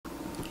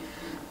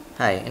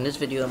Hi, in this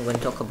video I'm going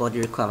to talk about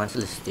the requirements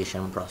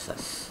elicitation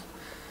process.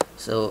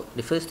 So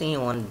the first thing you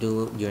want to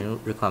do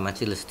during requirements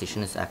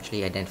elicitation is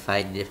actually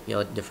identify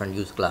your different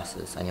use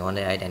classes, and you want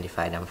to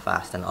identify them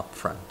fast and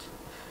upfront.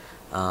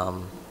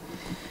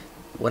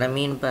 What I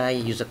mean by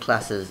user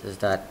classes is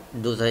that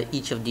those are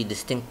each of the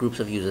distinct groups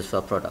of users for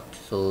a product.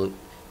 So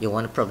you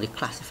want to probably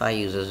classify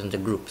users into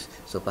groups.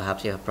 So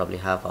perhaps you probably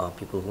have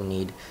people who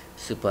need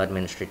super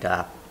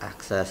administrator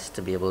access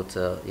to be able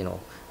to,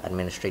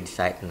 administrate the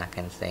site and that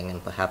kind of thing.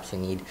 And perhaps you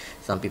need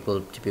some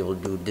people to be able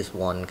to do this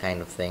one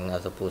kind of thing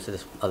as opposed to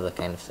this other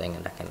kind of thing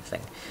and that kind of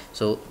thing.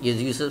 So your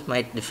users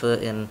might differ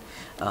in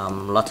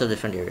lots of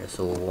different areas.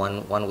 So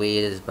one way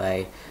is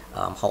by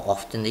how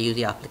often they use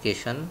the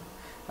application.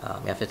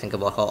 You have to think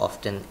about how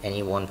often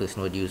any one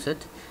person would use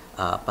it.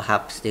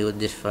 Perhaps they would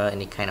differ in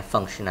the kind of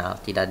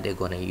functionality that they're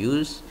going to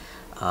use,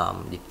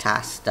 the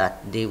tasks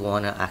that they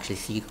want to actually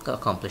see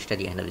accomplished at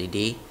the end of the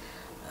day.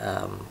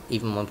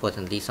 Even more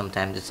importantly,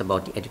 sometimes it's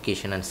about the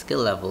education and skill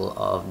level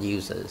of the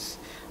users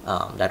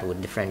that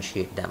would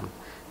differentiate them.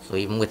 So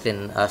even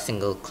within a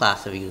single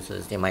class of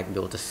users, they might be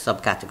able to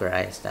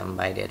subcategorize them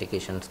by the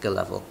education and skill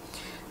level.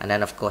 And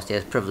then of course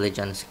there's privilege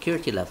and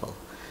security level.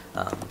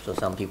 So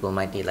some people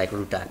might need like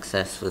root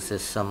access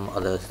versus some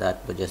others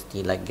that would just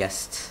need like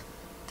guest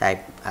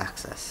type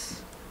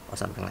access or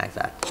something like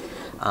that.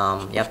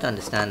 You have to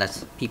understand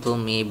that people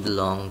may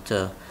belong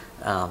to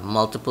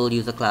multiple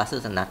user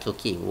classes, and that's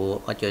okay.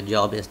 What your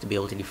job is to be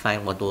able to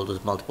define what all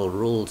those multiple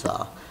roles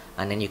are,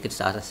 and then you could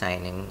start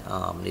assigning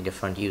the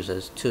different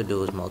users to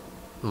those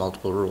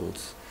multiple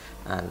roles,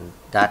 and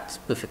that's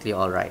perfectly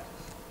all right.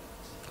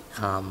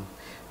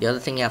 The other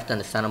thing you have to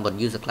understand about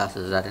user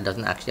classes is that it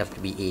doesn't actually have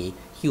to be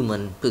a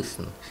human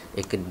person.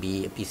 It could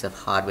be a piece of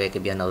hardware, it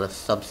could be another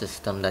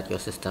subsystem that your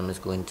system is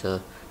going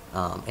to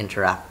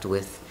interact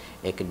with.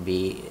 It could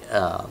be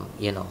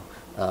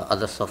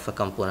other software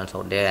components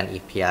out there, an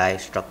API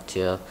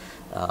structure.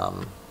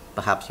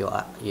 Perhaps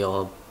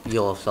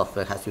your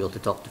software has to be able to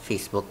talk to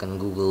Facebook and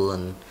Google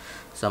and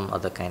some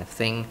other kind of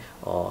thing,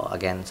 or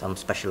again some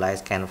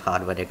specialized kind of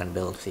hardware they can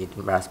build, say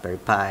Raspberry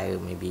Pi,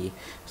 maybe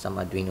some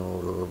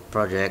Arduino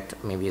project,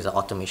 maybe it's an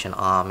automation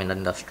arm in the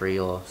industry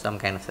or some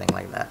kind of thing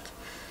like that.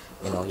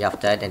 You have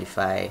to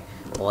identify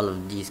all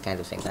of these kinds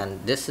of things,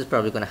 and this is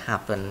probably going to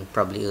happen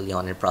probably early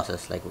on in the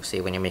process, like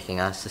say when you're making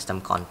a system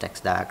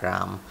context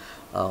diagram,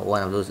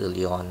 one of those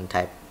early on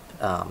type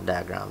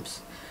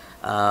diagrams.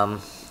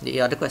 The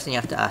other question you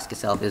have to ask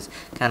yourself is,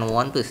 can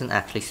one person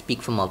actually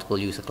speak for multiple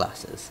user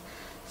classes?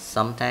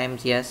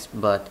 Sometimes yes,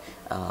 but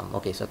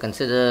okay, so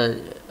consider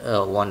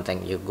one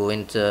thing. You go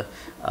into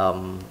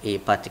a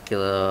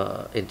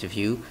particular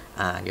interview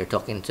and you're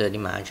talking to the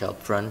manager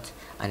up front,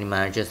 and the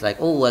manager's like,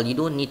 oh well, you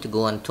don't need to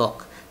go and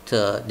talk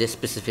to this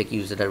specific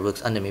user that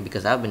works under me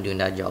because I've been doing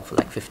that job for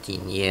like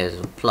 15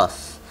 years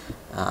plus,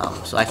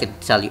 so I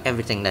could tell you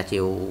everything that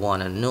you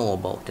want to know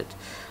about it.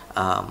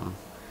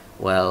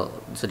 Well,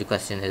 so the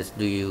question is,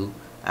 do you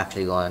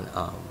actually go and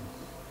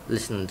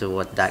listen to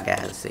what that guy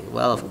has to say?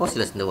 Well, of course you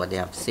listen to what they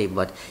have to say,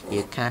 but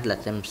you can't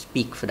let them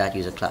speak for that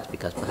user class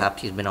because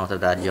perhaps he's been out of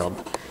that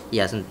job, he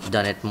hasn't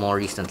done it more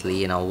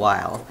recently in a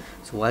while.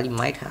 So while he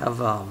might have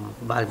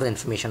valuable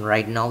information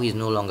right now, he's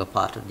no longer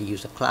part of the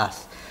user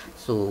class.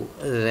 So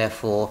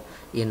therefore,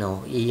 you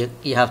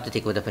have to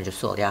take it with a pinch of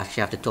salt. You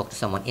actually have to talk to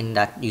someone in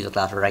that user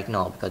class right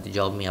now, because the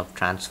job may have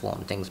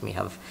transformed, things may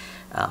have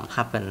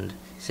happened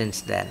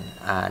since then,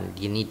 and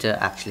you need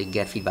to actually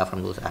get feedback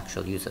from those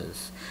actual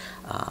users.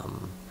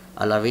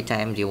 A lot of the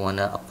times you want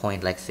to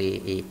appoint, like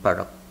say, a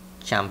product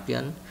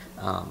champion,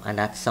 and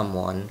that's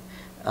someone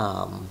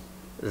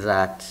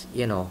that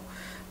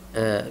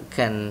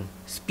can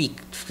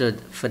speak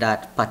for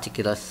that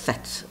particular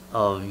set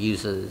of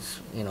users,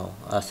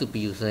 a super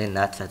user in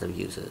that set of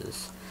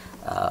users.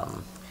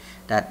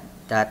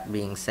 That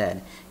being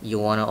said, you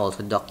want to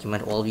also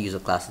document all the user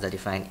classes that you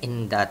find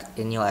in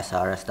your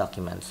SRS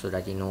document, so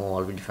that you know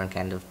all the different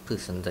kind of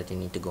persons that you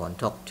need to go and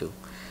talk to.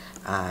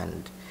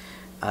 And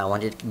I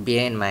want you to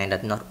bear in mind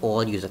that not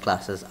all user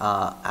classes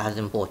are as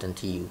important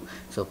to you.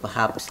 So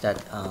perhaps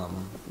that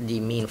the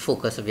main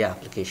focus of your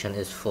application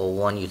is for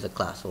one user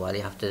class, so while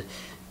you have to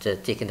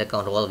take into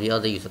account all of the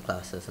other user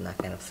classes and that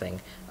kind of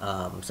thing,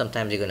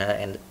 sometimes you're going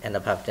to end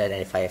up having to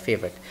identify a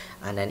favorite.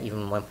 And then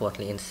even more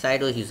importantly,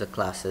 inside those user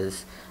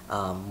classes,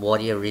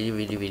 what you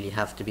really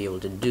have to be able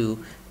to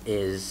do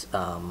is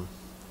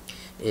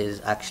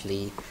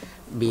actually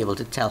be able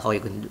to tell how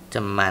you're going to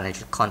manage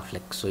the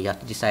conflict. So you have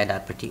to decide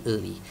that pretty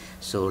early.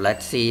 So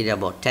let's say there are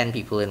about 10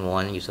 people in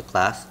one user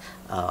class.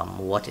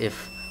 What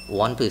if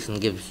one person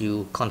gives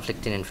you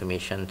conflicting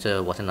information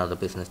to what another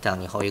person is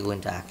telling you? How are you going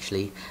to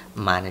actually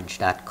manage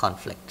that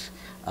conflict?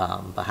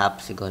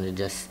 Perhaps you're going to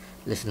just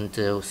listen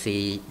to,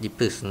 say, the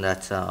person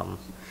that's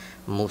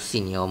most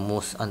senior,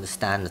 most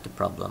understands the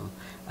problem,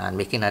 and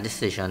making that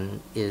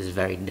decision is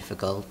very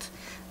difficult,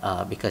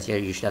 because you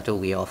usually have to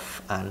weigh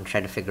off and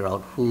try to figure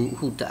out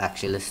who to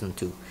actually listen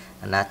to,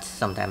 and that's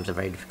sometimes a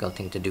very difficult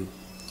thing to do.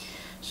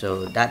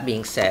 So that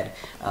being said,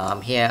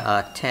 here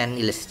are 10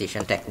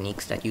 elicitation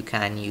techniques that you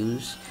can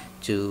use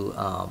to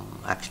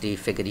actually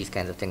figure these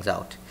kinds of things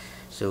out.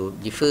 So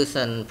the first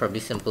and probably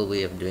simple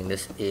way of doing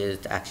this is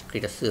to actually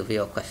create a survey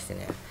or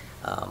questionnaire.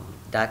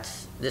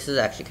 This is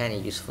actually kind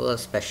of useful,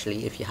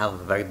 especially if you have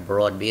a very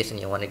broad base and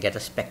you want to get a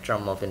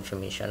spectrum of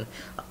information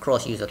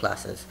across user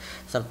classes.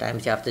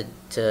 Sometimes you have to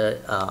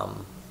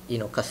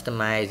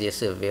customize your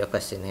survey or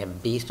questionnaire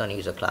based on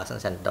user class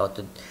and send it out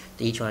to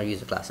each one of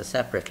user classes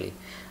separately,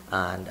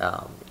 and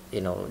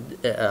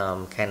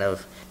kind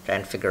of try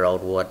and figure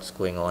out what's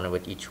going on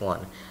with each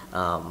one.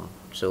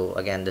 So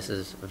again, this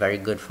is very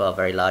good for a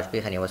very large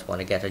base, and you just want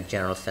to get a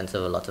general sense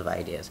of a lot of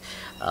ideas.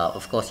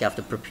 Of course, you have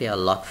to prepare a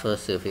lot for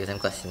surveys and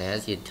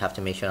questionnaires. You have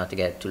to make sure not to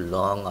get it too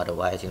long,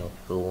 otherwise people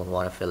won't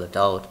want to fill it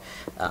out.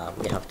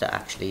 You have to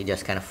actually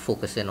just kind of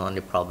focus in on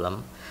the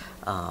problem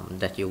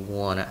that you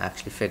want to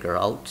actually figure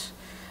out.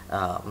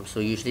 So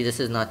usually this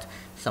is not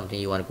something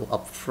you want to go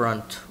up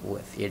front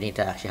with. You need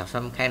to actually have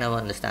some kind of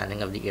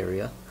understanding of the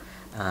area,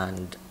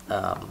 and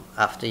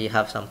after you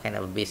have some kind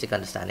of basic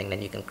understanding, then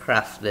you can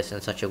craft this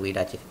in such a way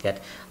that you can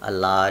get a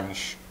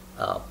large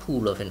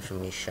pool of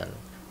information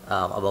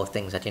about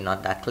things that you're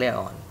not that clear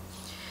on.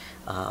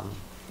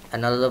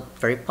 Another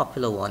very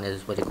popular one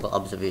is what you call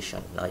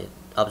observation. Now,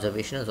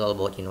 observation is all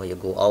about, you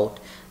go out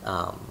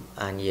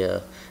and you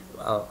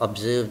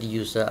observe the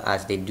user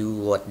as they do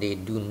what they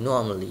do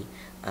normally,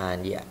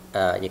 and you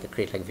could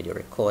create like video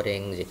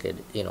recordings. You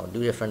could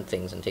do different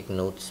things and take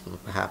notes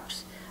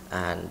perhaps,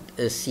 and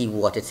see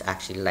what it's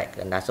actually like,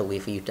 and that's a way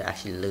for you to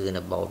actually learn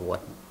about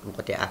what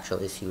the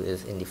actual issue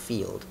is in the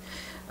field.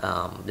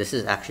 This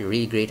is actually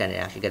really great, and you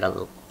actually get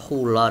a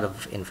whole lot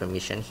of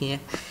information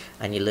here,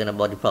 and you learn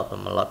about the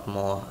problem a lot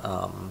more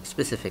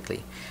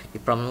specifically. The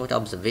problem with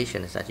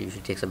observation is that it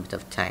usually takes a bit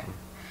of time.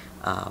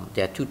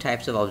 There are two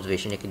types of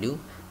observation you can do.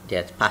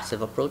 There's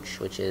passive approach,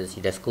 which is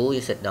you just go, you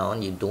sit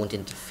down, you don't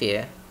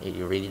interfere,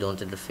 you really don't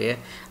interfere,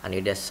 and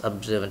you just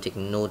observe and take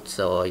notes,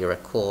 or you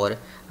record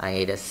and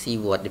you just see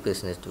what the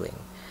person is doing.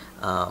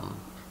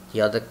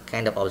 The other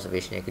kind of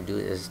observation you can do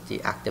is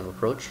the active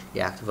approach.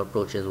 The active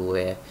approach is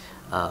where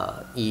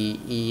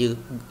you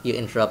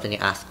interrupt and you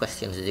ask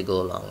questions as you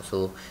go along.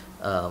 So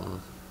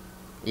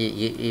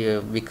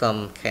you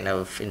become kind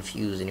of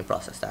infused in your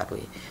process that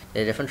way.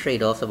 There are different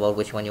trade-offs about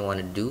which one you want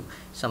to do.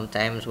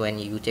 Sometimes when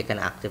you take an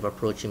active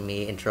approach, you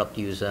may interrupt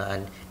the user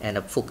and end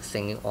up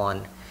focusing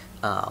on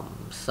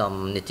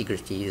some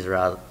nitty-gritties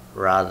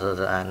rather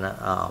than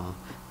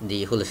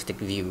the holistic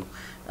view.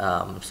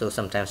 So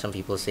sometimes some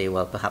people say,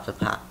 well, perhaps a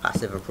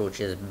passive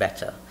approach is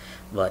better,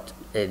 but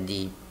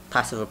the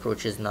passive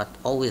approach is not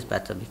always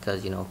better,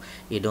 because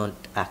you don't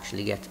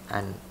actually get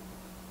an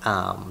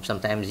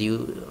sometimes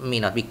you may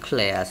not be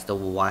clear as to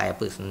why a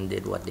person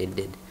did what they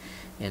did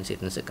in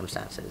certain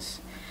circumstances.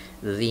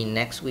 The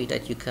next way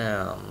that you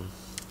can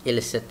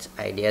elicit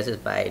ideas is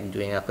by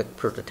doing a quick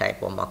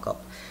prototype or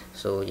mock-up.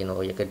 So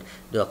you could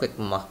do a quick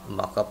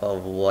mock-up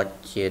of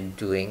what you're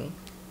doing,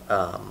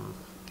 of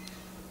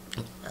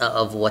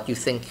what you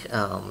think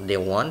they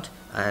want,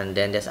 and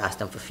then just ask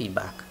them for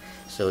feedback.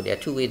 So there are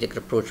two ways you could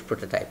approach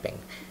prototyping.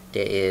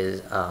 There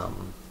is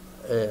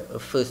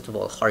first of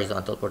all,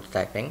 horizontal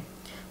prototyping.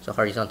 So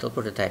horizontal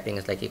prototyping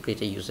is like you create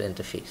a user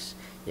interface.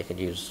 You could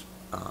use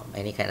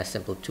any kind of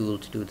simple tool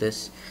to do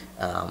this.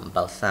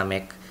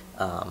 Balsamic,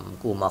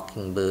 Go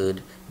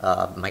Mockingbird,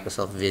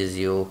 Microsoft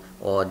Visio,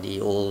 or the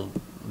old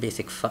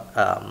basic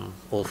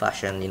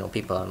old-fashioned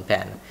paper and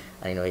pen.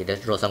 And you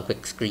just draw some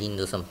quick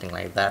screens or something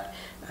like that,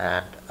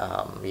 and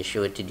you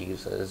show it to the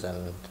users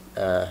and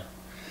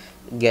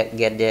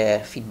get their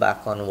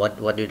feedback on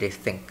what do they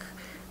think.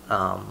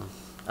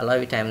 A lot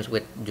of times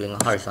with doing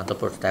a horizontal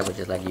prototype, which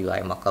is like UI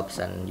mockups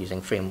and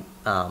using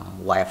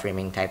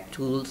wireframing type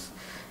tools,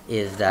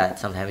 is that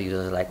sometimes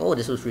users are like, oh,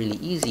 this was really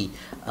easy,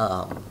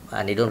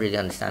 and they don't really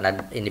understand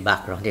that in the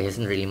background there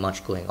isn't really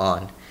much going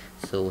on.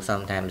 So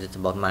sometimes it's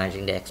about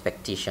managing the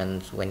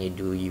expectations when you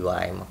do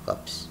UI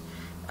mockups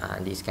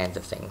and these kinds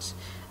of things.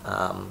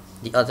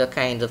 The other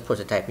kind of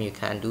prototyping you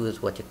can do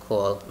is what you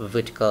call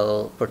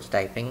vertical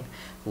prototyping,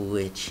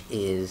 which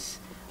is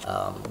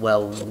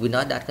well, we're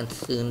not that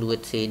concerned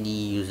with, say, the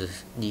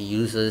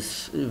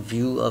user's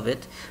view of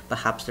it.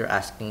 Perhaps they're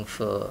asking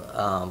for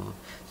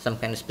some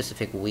kind of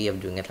specific way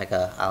of doing it, like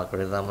a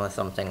algorithm or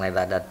something like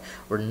that, that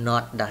we're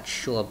not that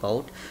sure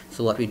about.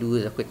 So what we do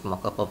is a quick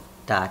mock-up of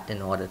that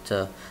in order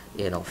to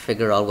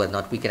figure out whether or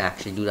not we can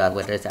actually do that,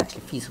 whether it's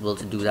actually feasible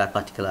to do that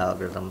particular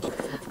algorithm,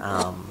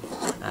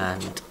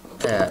 and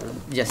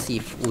just see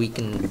if we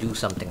can do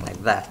something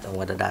like that, or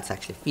whether that's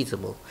actually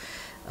feasible.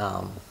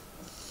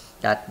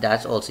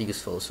 That's also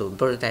useful. So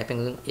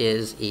prototyping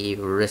is a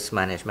risk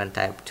management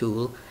type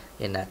tool,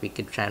 in that we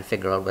could try and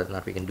figure out whether or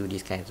not we can do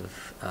these kinds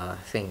of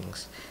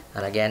things.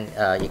 And again,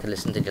 you can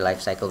listen to the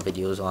life cycle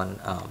videos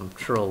on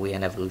throwaway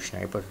and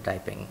evolutionary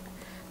prototyping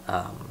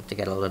to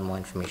get a little bit more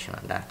information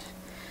on that.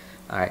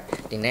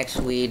 Alright, the next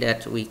way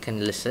that we can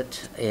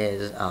elicit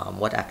is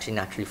what actually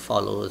naturally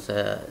follows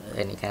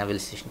any kind of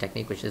elicitation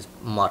technique, which is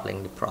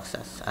modeling the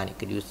process. And you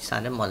could use the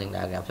standard modeling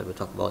diagrams that we'll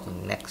talk about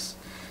in the next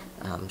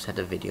set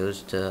of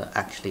videos to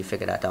actually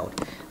figure that out.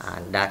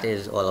 And that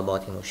is all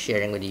about,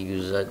 sharing with the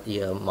user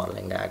your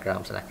modeling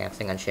diagrams and that kind of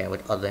thing, and sharing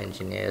with other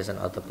engineers and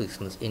other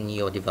persons in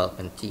your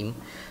development team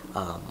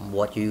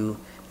what you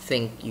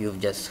think you've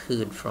just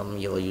heard from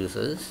your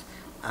users.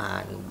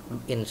 And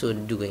in so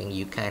doing,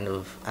 you kind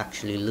of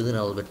actually learn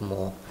a little bit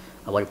more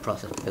about the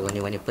process. Because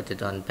when you put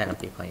it on pen and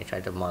paper and you try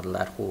to model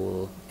that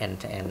whole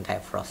end-to-end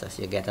type process,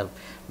 you get a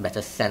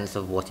better sense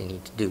of what you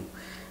need to do.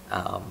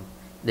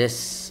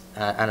 This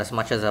and as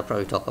much as I'll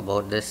probably talk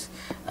about this,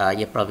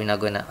 you're probably not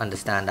going to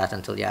understand that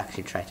until you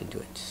actually try to do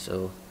it.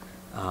 So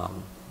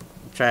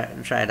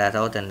try that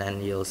out, and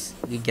then you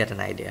get an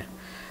idea.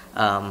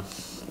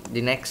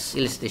 The next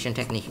elicitation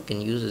technique you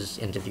can use is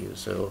interviews.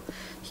 So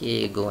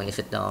here you go and you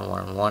sit down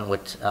one-on-one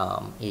with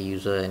a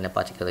user in a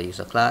particular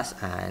user class,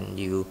 and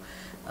you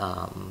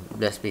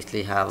just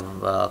basically have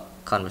a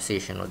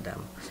conversation with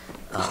them.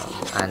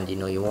 And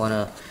you want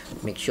to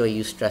make sure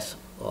you stress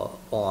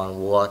on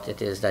what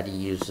it is that the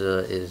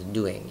user is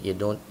doing.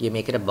 You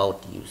make it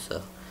about the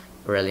user,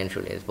 really and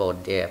truly. It's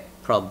about their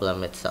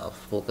problem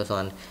itself. Focus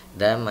on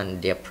them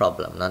and their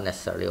problem, not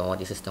necessarily on what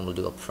the system will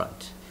do up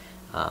front.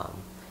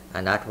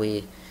 And that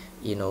way,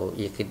 you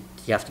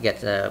have to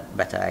get a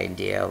better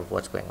idea of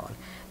what's going on.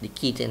 The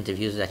key to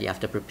interviews is that you have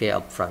to prepare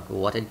up front.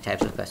 What are the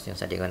types of questions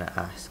that you're going to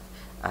ask,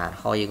 and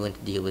how you're going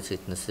to deal with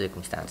certain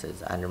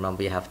circumstances. And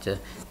remember, you have to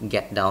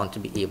get down to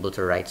be able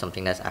to write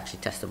something that's actually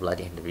testable at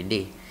the end of the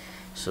day.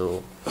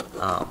 So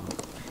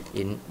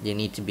you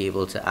need to be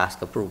able to ask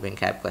a probing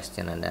type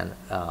question, and then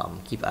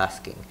keep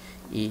asking.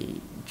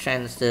 You try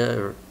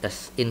to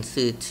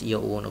insert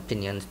your own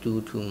opinions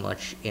too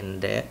much in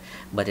there,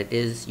 but it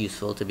is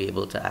useful to be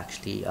able to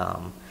actually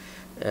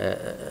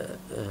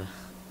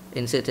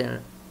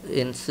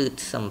insert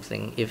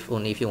something, if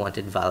only if you want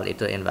it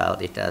validate or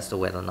invalidate as to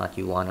whether or not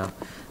you want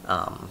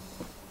to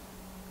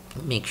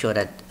make sure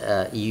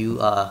that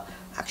you are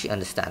actually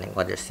understanding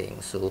what they're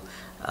saying. So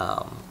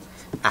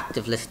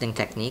active listening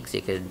techniques,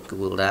 you could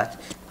Google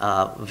that.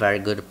 Very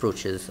good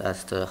approaches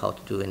as to how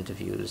to do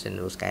interviews in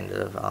those kind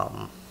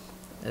of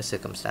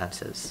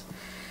circumstances.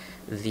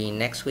 The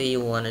next way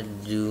you want to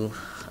do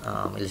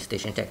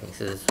elicitation techniques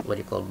is what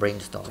you call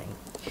brainstorming.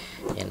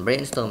 In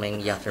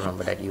brainstorming, you have to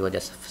remember that you are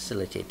just a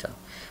facilitator.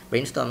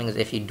 Brainstorming is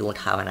if you don't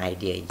have an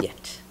idea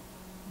yet.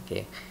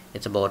 Okay,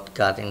 it's about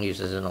gathering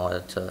users in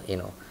order to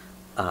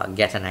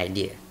get an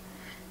idea.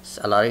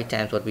 So a lot of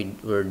times what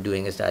we're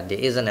doing is that there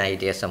is an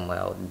idea somewhere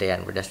out there,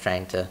 and we're just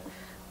trying to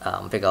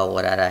figure out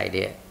what that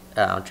idea,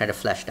 trying to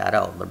flesh that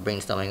out. But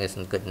brainstorming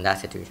isn't good in that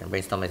situation.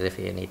 Brainstorming is if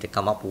you need to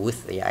come up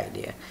with the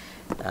idea,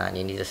 and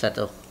you need to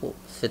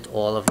sit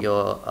all of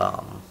your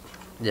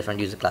different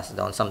user classes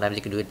down. Sometimes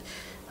you can do it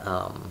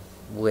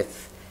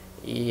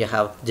you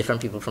have different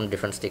people from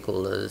different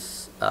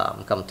stakeholders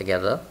come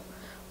together,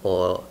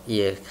 or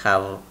you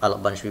have a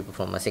bunch of people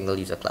from a single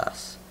user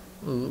class.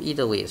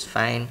 Either way is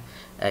fine.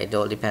 It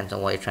all depends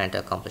on what you're trying to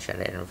accomplish at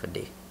the end of the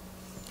day.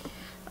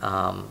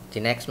 The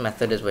next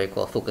method is what you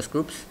call focus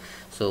groups.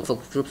 So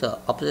focus groups are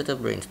opposite of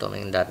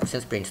brainstorming, in that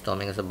since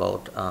brainstorming is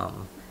about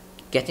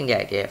getting the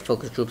idea,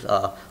 focus groups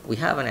are, we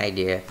have an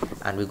idea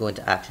and we're going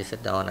to actually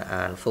sit down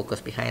and focus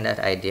behind that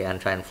idea and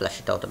try and flesh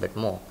it out a bit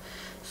more.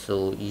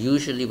 So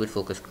usually with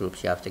focus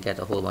groups, you have to get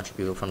a whole bunch of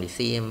people from the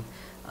same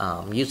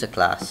user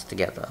class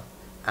together,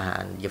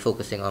 and you're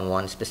focusing on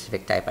one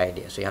specific type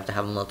idea. So you have to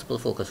have multiple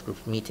focus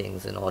group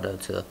meetings in order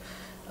to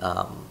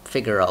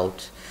figure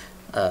out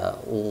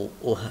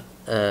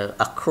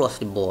across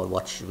the board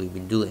what should we be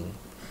doing,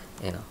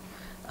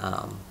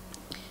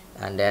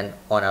 and then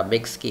on a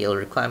big scale,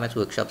 requirements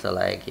workshops are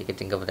like, you can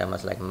think of them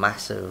as like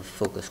massive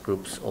focus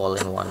groups all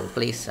in one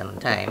place and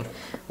time,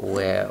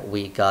 where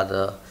we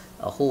gather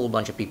a whole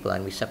bunch of people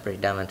and we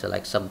separate them into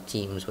like sub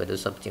teams, where the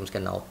sub teams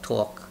can now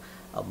talk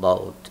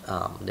about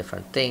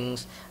different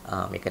things.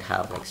 You could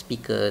have like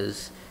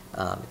speakers,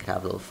 you could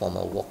have little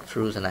formal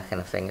walkthroughs and that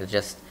kind of thing. It's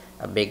just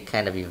a big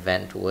kind of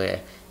event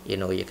where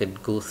you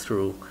could go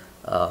through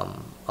a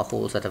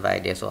whole set of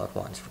ideas all at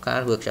once.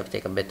 Requirement workshops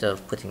take a bit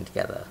of putting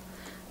together,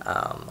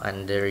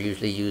 and they're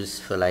usually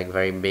used for like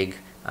very big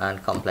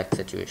and complex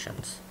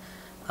situations.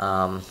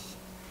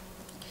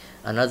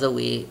 Another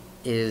way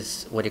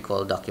is what you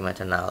call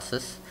document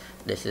analysis.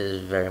 This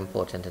is very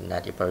important in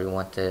that you probably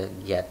want to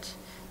get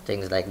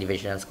things like the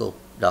vision and scope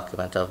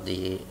document of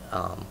the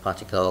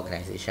particular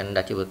organization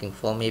that you're working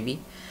for. Maybe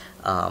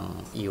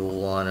you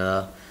want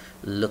to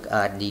look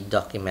at the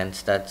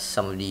documents that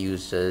some of the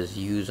users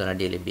use on a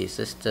daily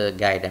basis to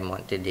guide them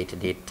on their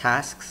day-to-day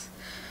tasks,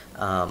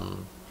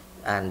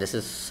 and this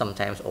is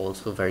sometimes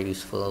also very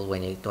useful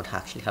when you don't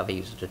actually have a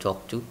user to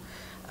talk to,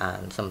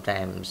 and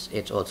sometimes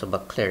it's also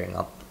about clearing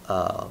up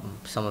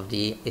some of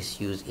the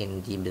issues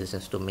in the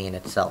business domain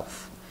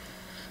itself.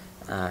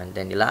 And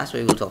then the last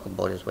way we'll talk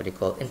about is what you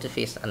call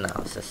interface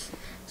analysis.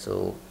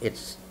 So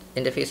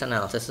interface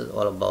analysis is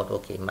all about,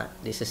 okay,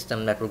 the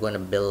system that we're going to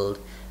build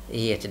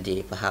here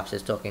today perhaps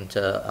is talking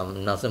to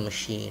another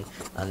machine,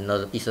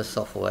 another piece of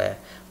software.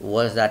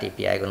 What is that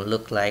API going to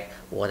look like?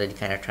 What are the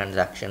kind of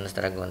transactions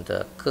that are going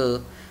to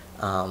occur?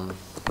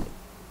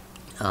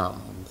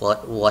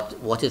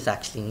 what is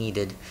actually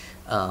needed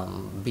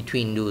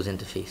between those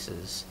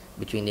interfaces,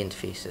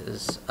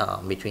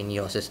 between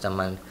your system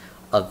and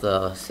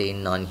other, say,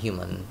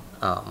 non-human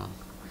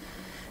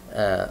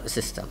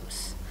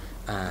systems.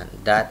 And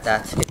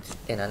that's it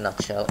in a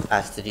nutshell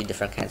as to the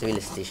different kinds of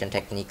elicitation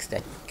techniques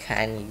that you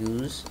can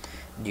use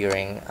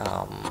during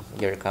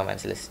your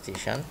requirements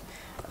elicitation.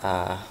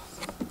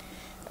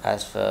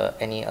 As for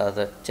any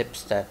other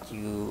tips that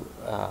you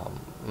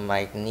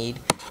might need,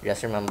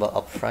 just remember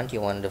up front you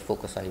want to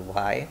focus on the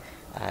why,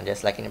 and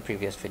just like in the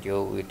previous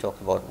video we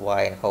talked about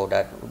why and how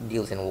that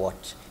deals in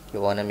what. You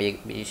want to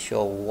be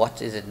sure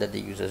what is it that the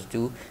users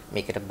do,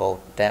 make it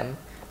about them.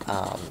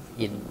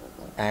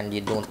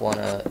 You don't want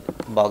to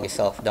bog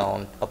yourself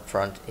down up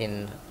front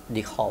in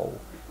the how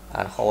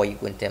and how are you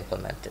going to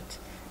implement it.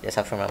 Just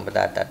have to remember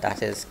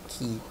that is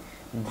key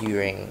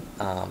during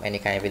any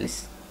kind of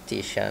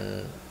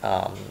elicitation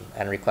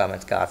and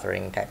requirements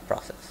gathering type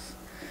process.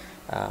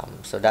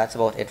 So that's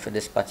about it for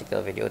this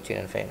particular video. Tune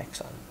in for your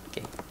next one.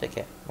 Okay, take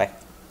care. Bye.